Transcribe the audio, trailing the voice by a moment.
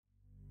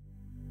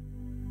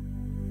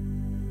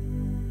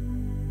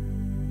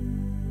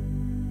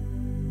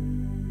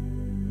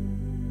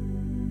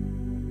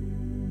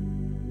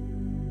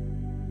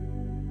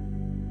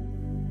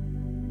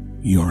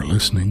You're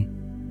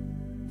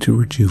listening to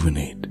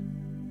Rejuvenate,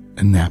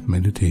 a nap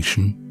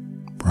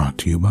meditation brought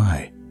to you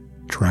by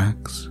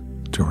Tracks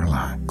to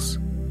Relax.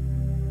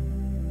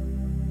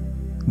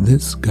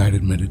 This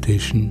guided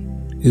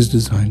meditation is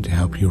designed to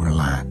help you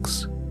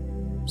relax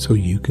so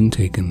you can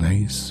take a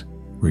nice,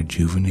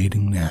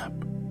 rejuvenating nap.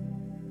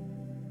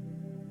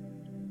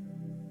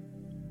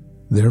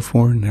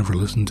 Therefore, never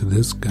listen to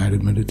this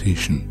guided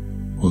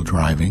meditation while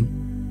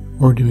driving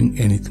or doing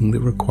anything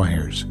that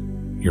requires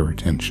your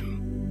attention.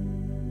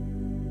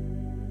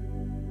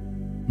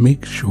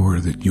 Make sure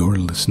that you're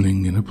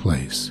listening in a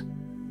place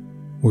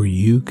where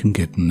you can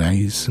get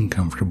nice and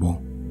comfortable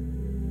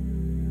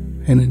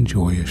and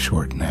enjoy a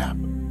short nap.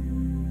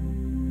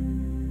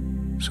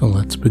 So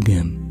let's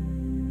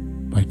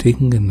begin by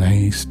taking a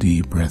nice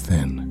deep breath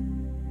in.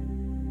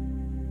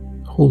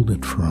 Hold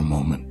it for a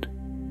moment,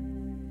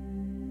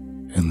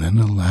 and then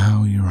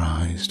allow your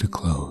eyes to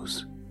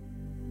close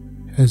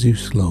as you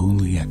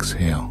slowly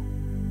exhale.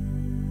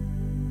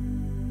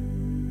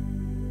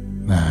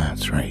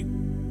 That's right.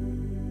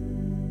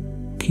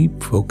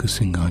 Keep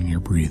focusing on your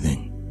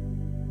breathing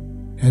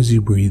as you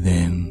breathe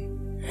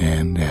in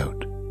and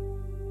out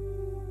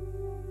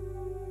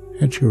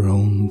at your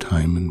own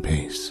time and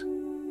pace.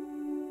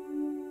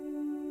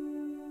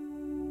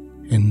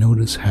 And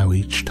notice how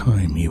each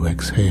time you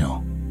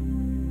exhale,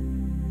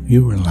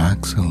 you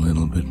relax a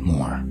little bit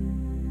more.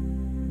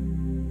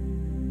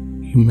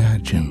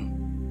 Imagine,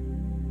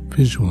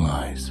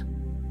 visualize,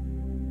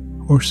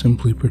 or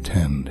simply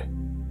pretend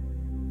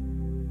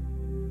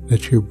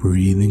that you're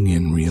breathing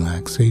in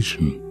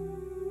relaxation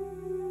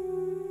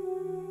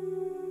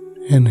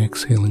and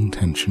exhaling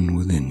tension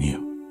within you.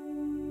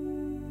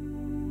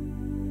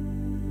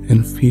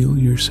 And feel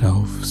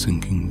yourself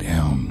sinking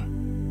down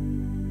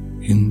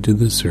into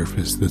the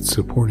surface that's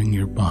supporting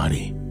your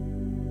body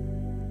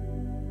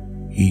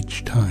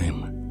each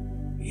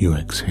time you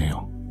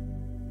exhale.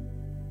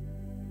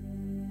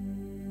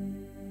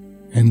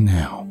 And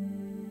now,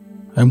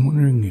 I'm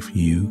wondering if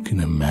you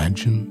can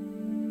imagine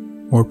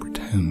or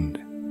pretend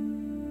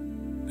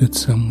that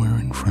somewhere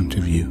in front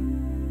of you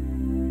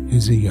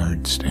is a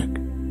yardstick.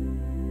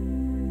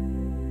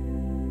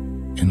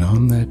 And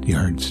on that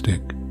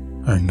yardstick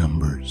are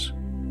numbers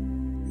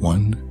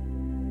 1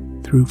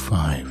 through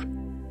 5.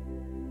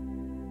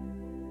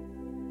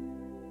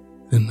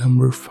 The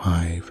number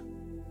 5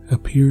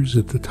 appears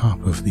at the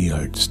top of the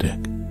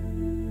yardstick,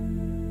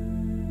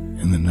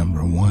 and the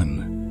number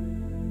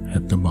 1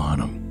 at the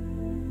bottom.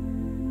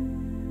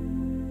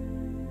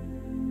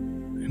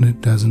 And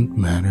it doesn't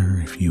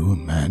matter if you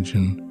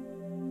imagine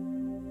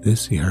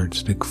this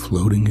yardstick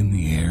floating in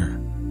the air,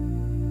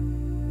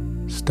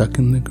 stuck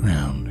in the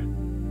ground,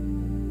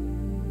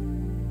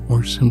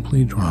 or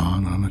simply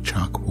drawn on a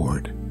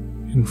chalkboard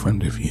in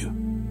front of you.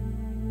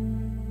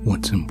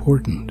 What's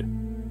important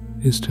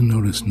is to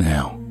notice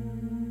now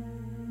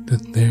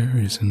that there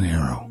is an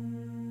arrow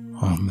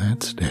on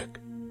that stick,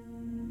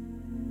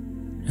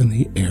 and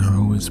the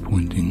arrow is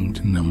pointing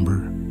to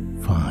number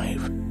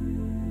 5.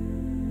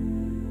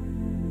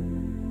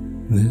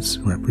 This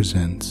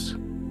represents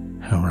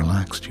how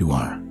relaxed you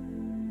are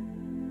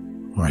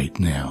right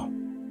now.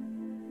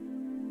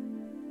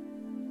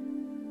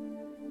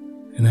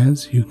 And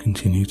as you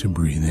continue to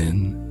breathe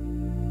in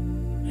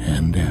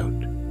and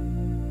out,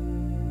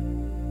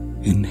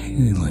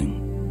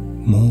 inhaling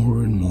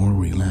more and more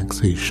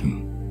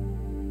relaxation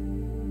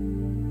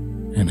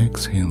and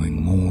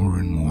exhaling more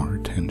and more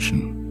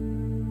tension,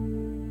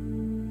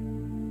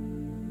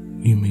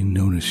 you may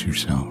notice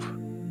yourself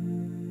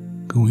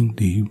going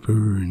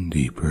deeper and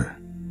deeper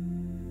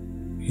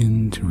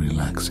into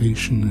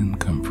relaxation and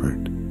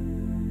comfort.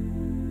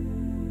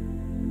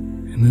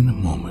 And in a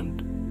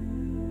moment,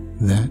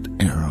 that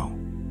arrow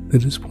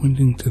that is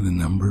pointing to the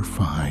number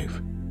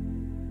 5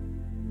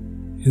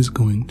 is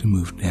going to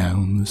move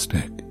down the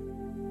stick.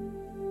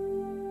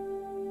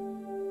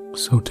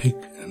 So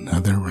take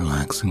another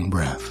relaxing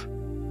breath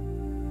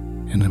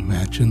and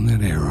imagine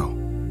that arrow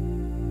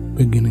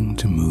beginning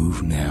to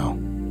move now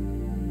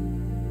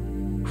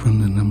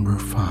from the number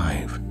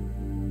 5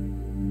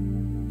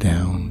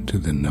 down to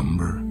the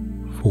number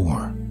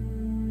 4.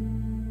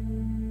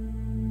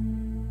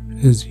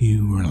 As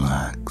you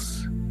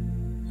relax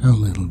a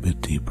little bit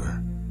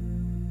deeper,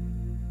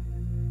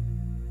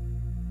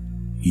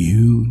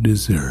 you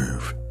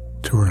deserve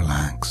to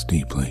relax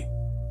deeply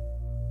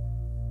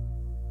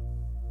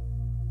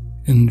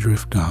and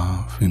drift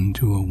off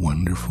into a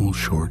wonderful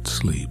short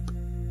sleep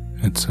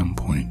at some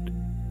point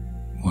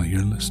while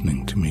you're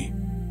listening to me.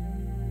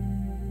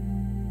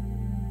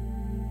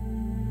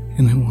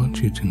 And I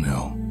want you to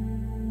know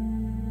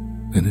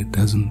that it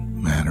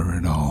doesn't matter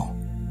at all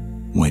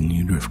when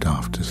you drift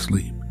off to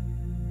sleep,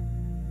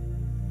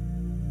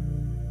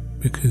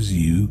 because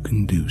you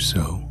can do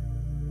so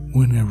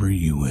whenever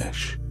you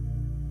wish.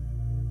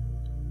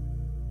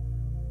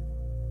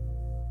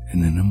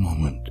 And in a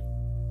moment,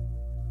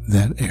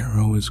 that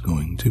arrow is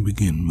going to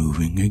begin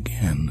moving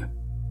again,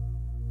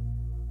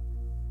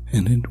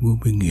 and it will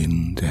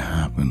begin to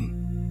happen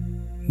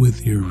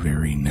with your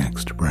very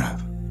next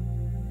breath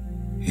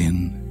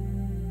in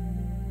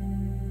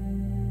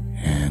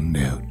and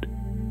out.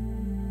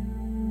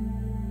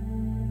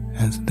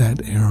 As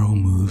that arrow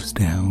moves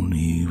down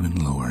even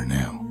lower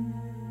now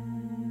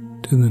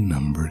to the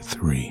number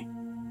 3.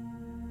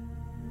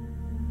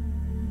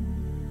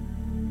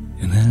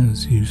 And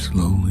as you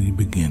slowly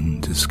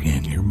begin to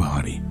scan your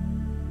body,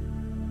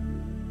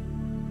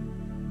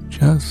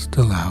 just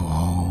allow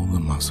all the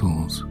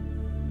muscles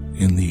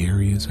in the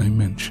areas I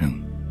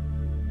mentioned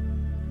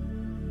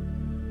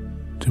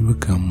to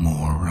become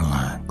more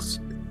relaxed.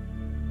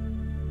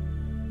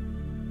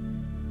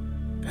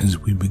 As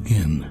we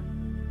begin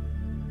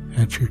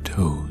at your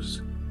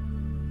toes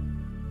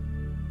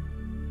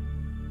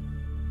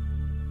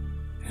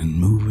and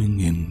moving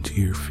into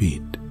your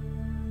feet,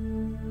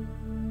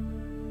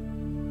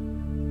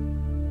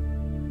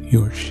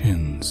 your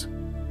shins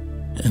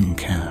and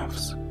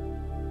calves,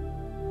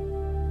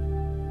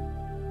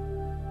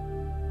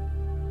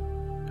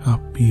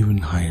 up even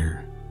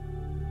higher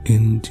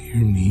into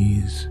your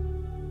knees,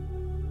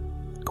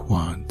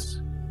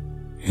 quads,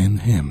 and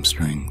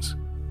hamstrings.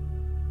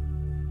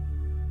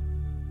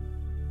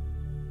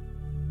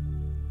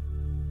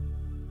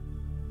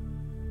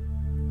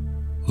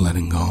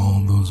 Letting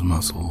all those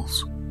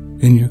muscles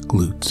in your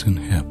glutes and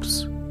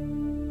hips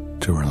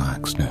to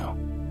relax now.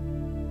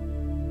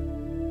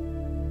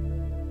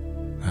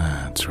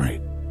 That's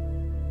right.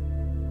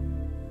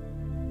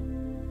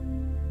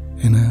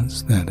 And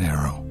as that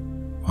arrow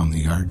on the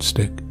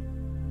yardstick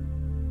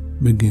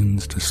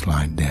begins to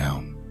slide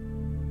down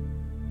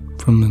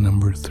from the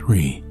number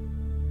 3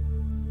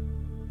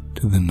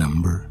 to the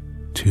number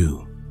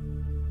 2,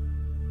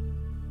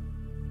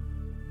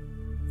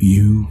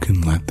 you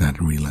can let that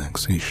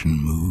relaxation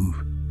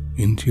move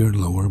into your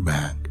lower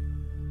back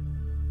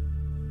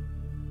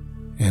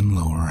and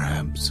lower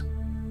abs,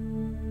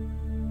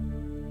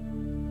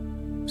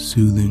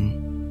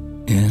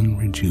 soothing and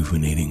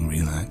rejuvenating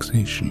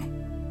relaxation,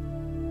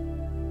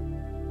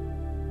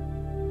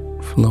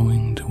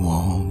 flowing to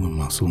all the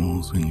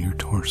muscles in your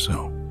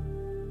torso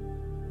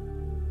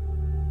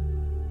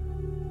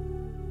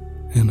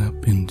and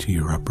up into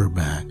your upper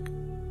back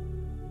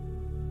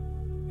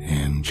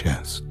and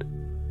chest,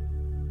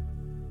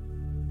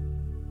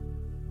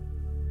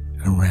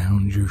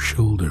 around your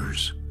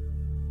shoulders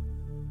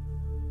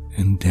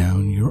and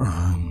down your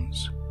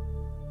arms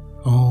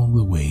all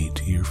the way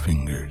to your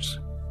fingers,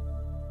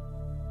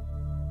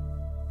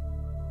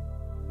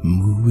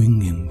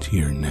 moving into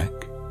your neck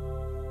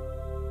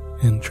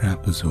and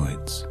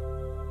trapezoids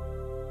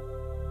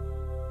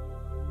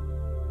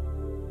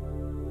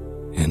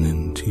and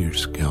into your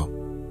scalp,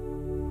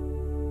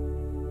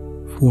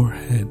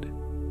 forehead,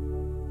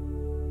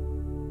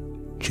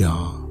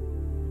 jaw,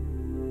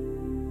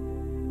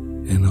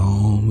 and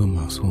all the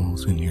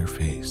muscles in your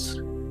face.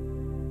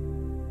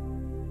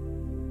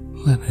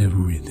 Let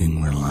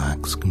everything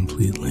relax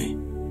completely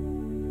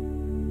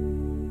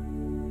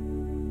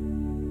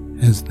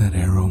as that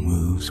arrow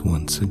moves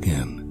once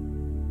again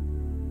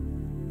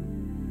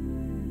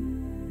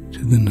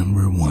to the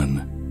number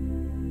 1.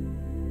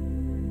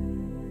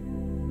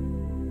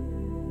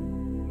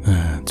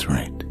 That's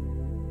right.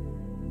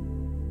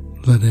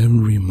 Let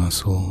every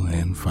muscle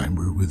and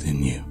fiber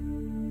within you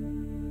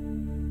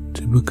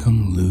to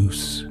become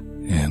loose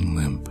and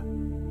limp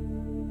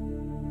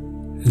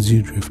as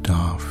you drift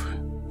off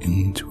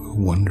into a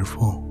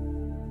wonderful,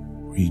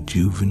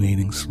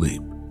 rejuvenating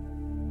sleep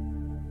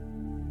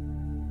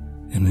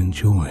and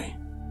enjoy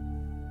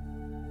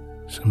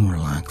some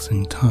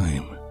relaxing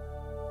time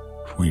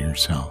for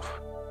yourself.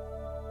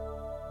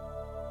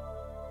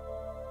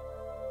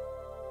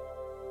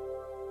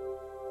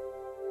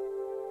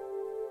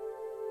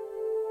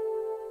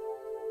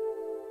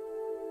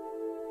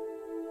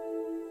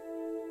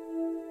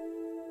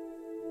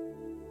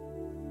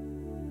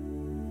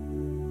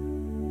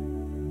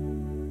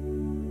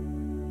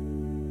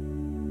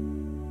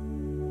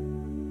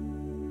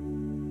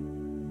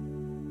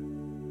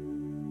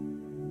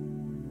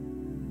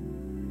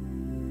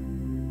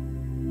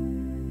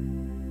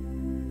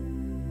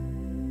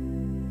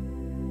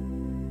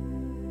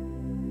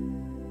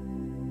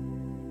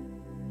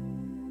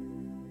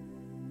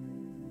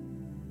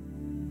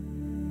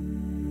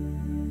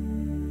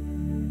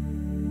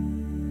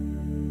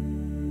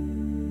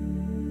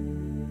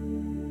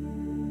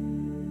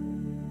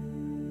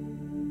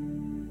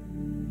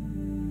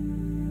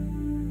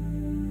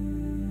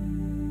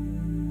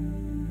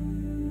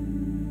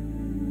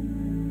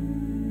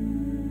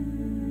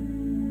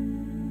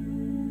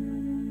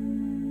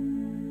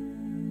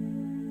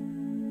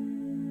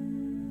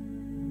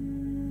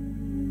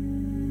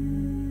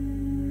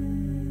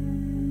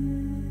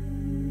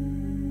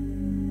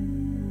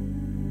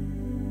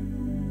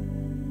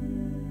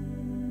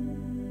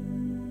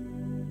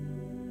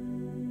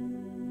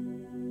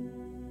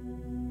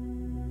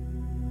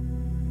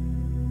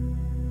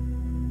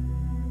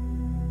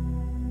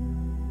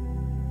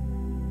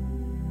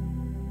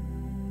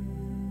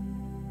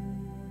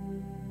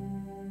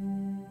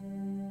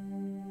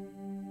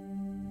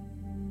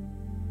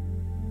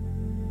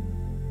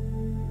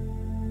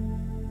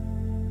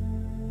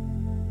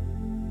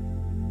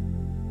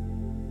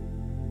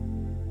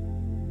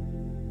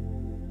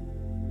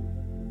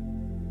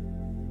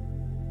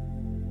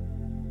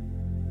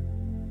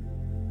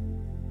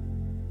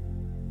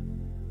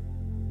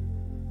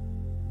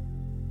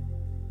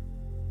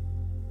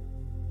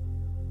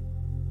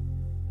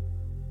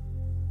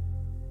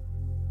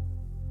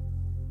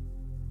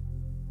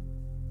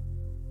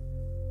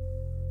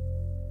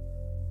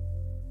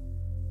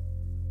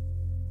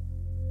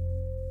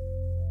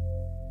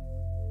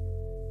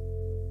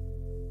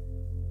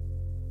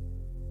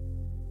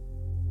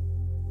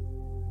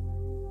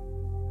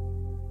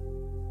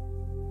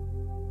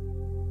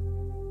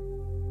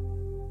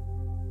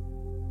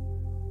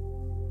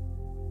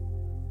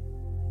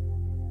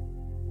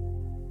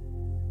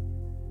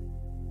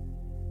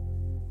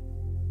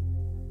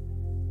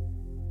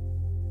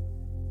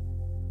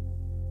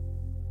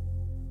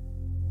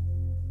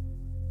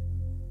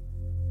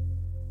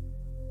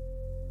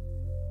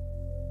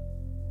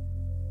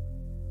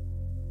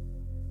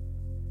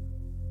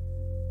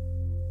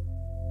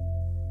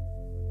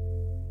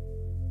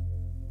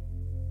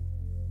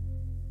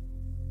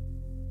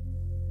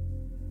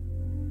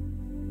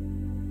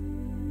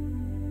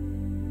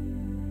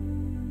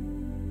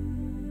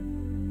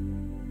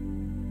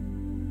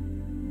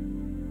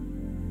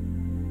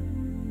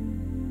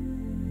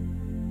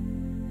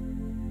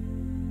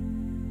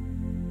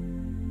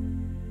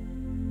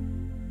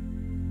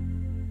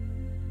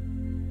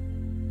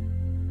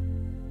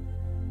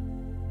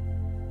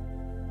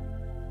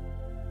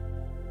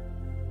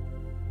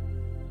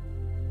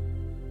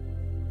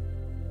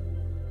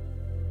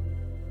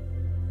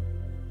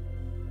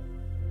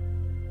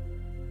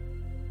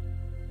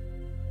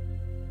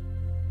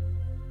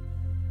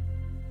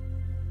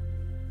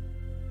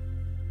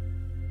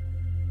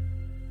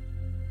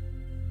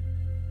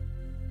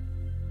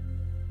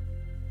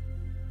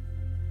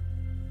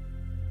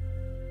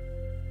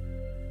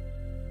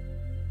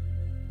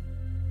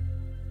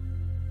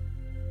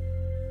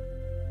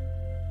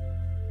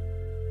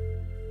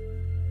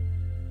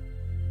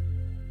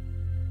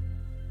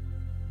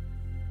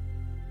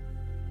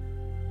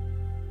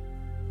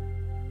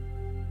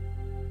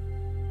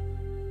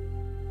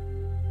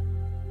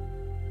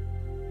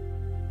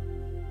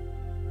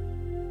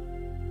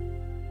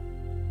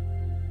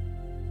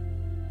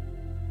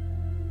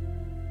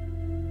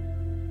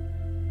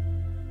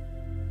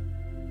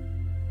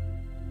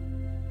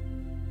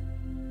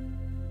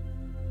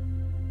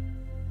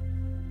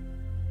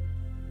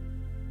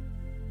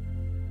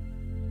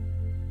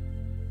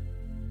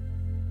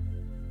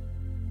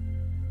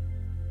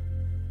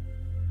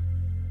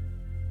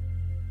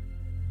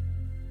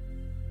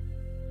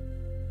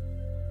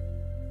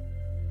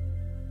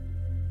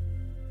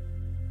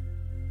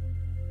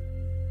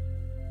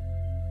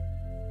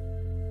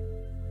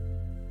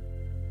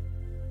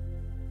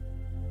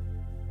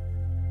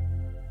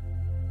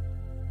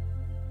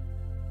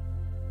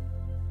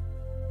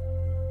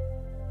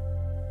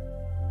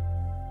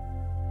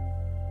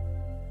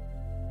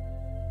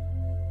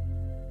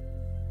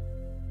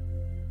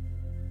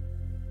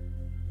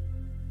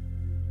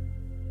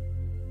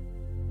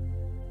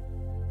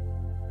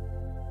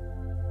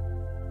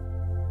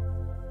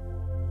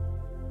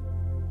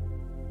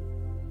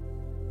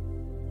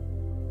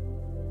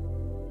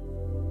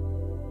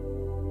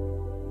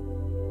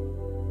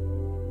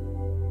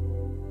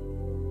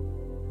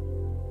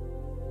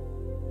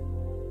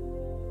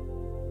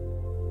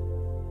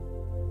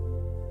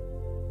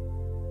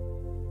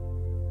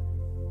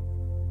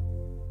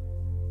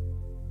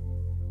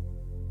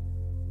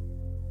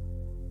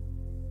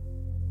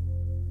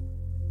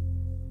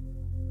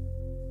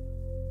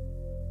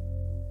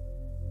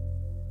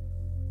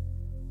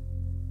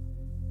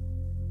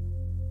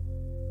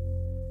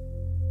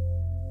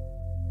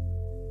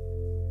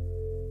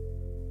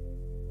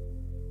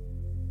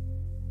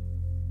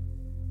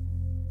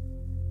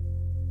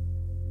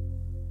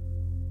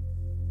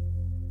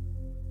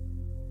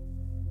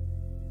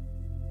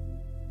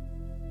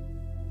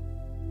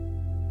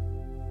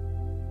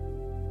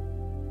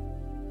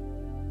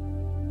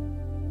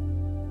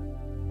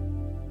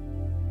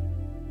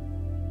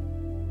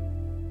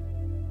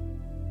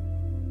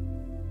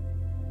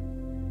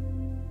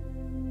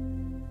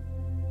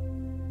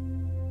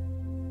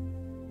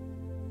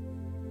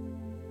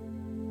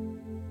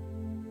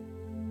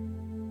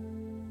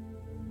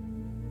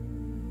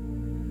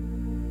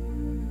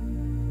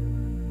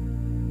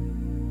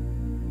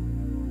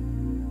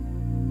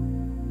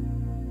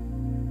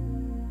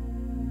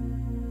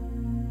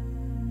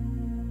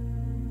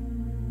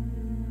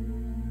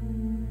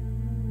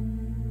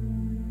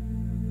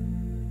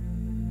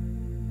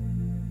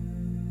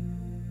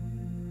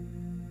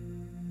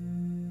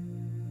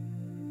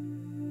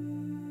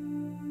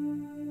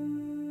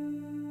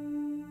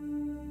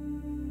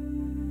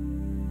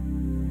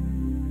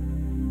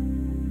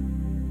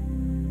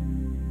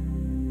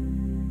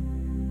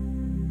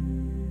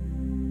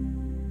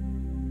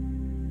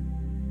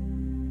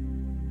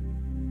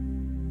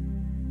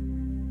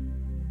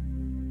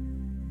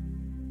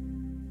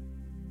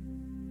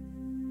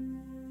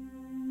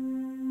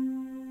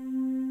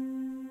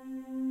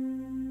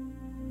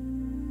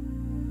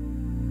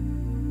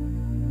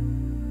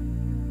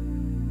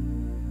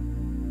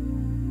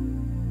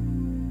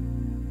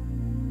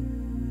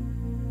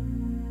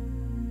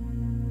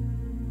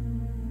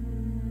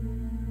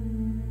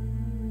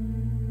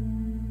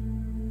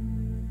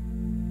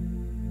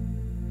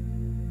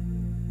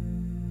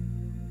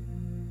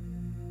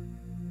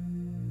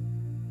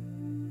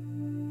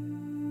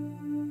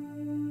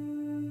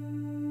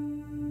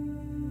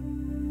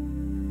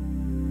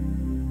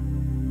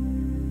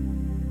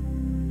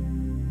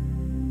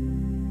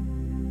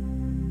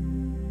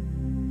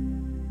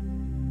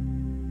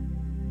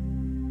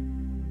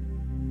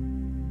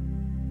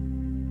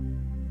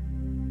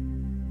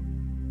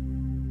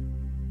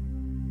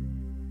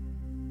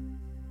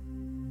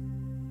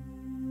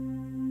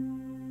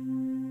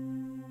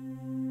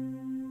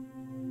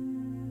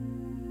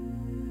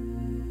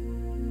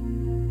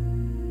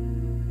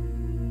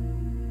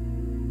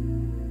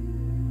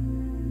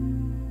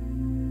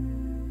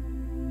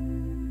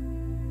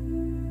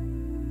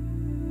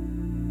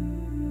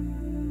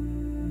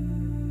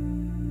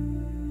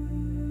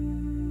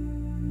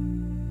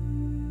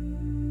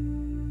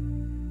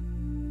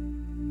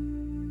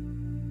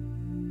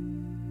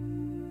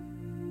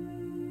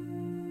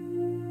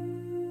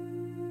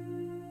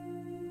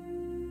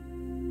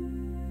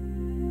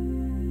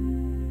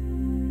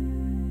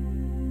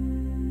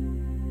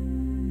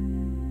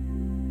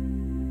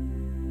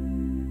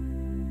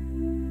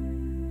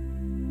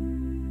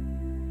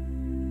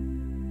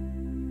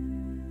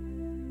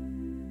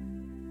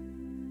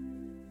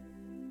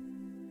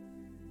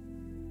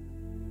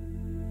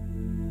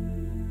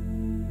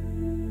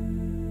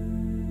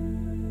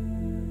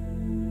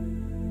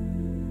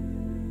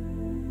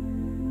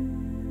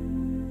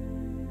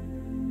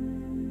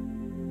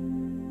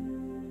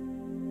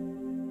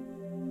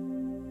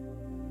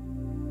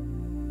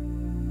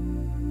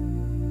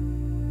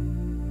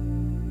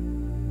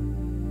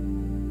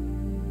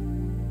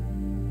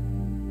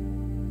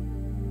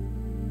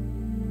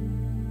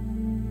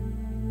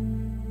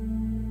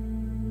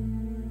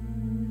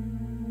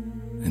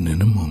 and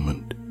in a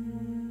moment,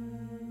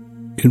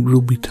 it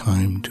will be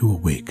time to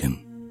awaken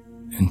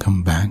and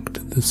come back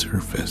to the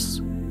surface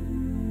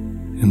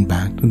and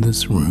back to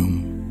this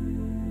room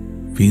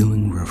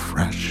feeling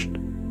refreshed,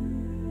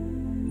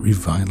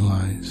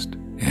 revitalized,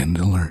 and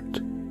alert.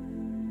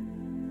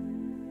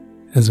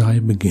 As I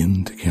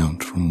begin to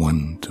count from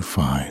 1 to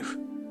 5.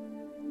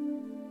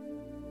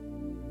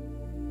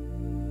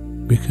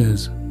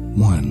 Because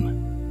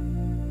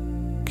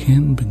 1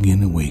 can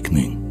begin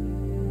awakening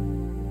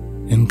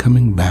and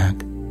coming back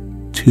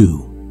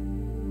to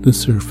the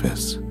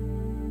surface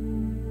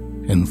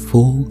and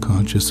full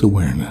conscious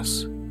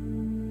awareness,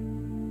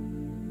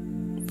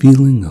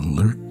 feeling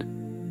alert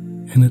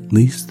and at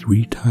least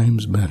 3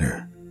 times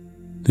better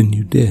than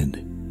you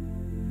did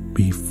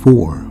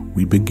before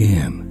we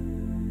began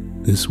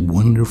this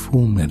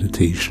wonderful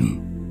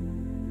meditation.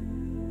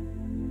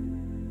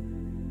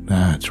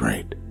 That's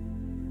right,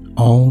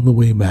 all the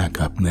way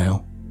back up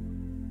now,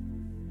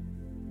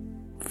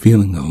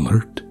 feeling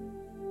alert,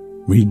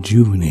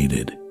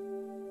 rejuvenated,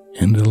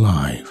 and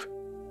alive,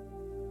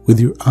 with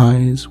your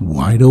eyes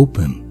wide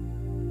open,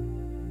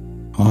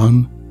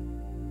 on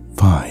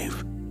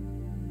 5.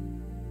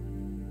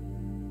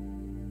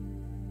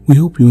 We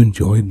hope you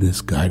enjoyed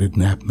this guided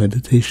nap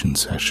meditation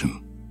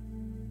session.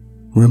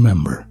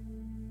 Remember,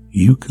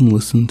 you can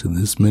listen to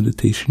this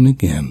meditation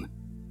again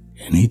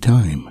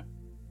anytime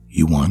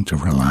you want to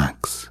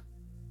relax,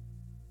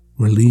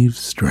 relieve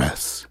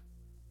stress,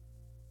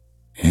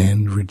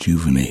 and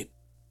rejuvenate.